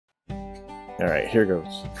Alright, here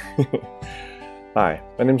goes. Hi,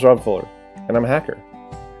 my name's Rob Fuller, and I'm a hacker.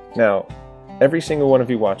 Now, every single one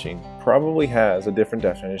of you watching probably has a different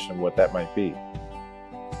definition of what that might be.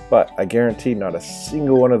 But I guarantee not a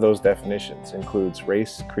single one of those definitions includes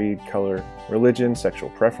race, creed, color, religion,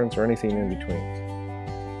 sexual preference, or anything in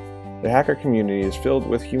between. The hacker community is filled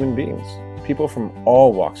with human beings, people from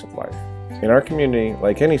all walks of life. In our community,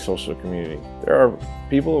 like any social community, there are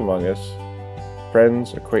people among us,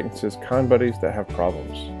 friends, acquaintances, con buddies that have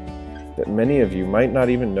problems that many of you might not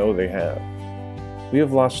even know they have. We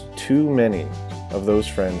have lost too many of those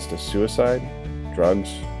friends to suicide,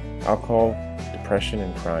 drugs, alcohol, depression,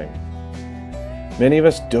 and crime. Many of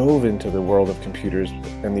us dove into the world of computers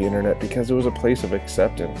and the internet because it was a place of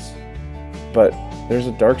acceptance. But there's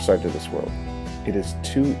a dark side to this world. It is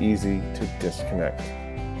too easy to disconnect,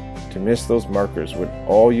 to miss those markers when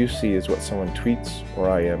all you see is what someone tweets or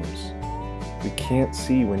IMs. We can't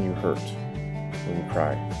see when you hurt, when you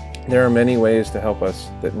cry. There are many ways to help us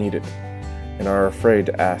that need it and are afraid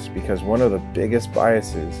to ask because one of the biggest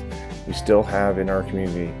biases we still have in our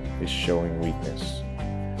community is showing weakness.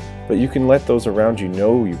 But you can let those around you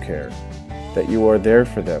know you care, that you are there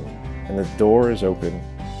for them, and the door is open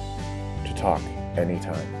to talk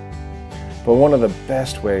anytime. But one of the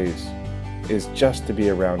best ways is just to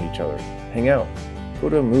be around each other. Hang out, go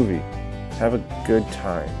to a movie, have a good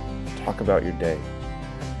time, talk about your day.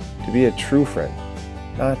 To be a true friend,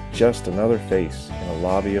 not just another face in a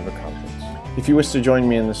lobby of a conference. If you wish to join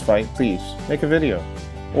me in this fight, please make a video.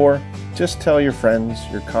 Or just tell your friends,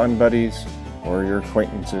 your con buddies, or your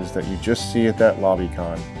acquaintances that you just see at that lobby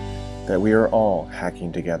con that we are all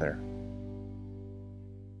hacking together.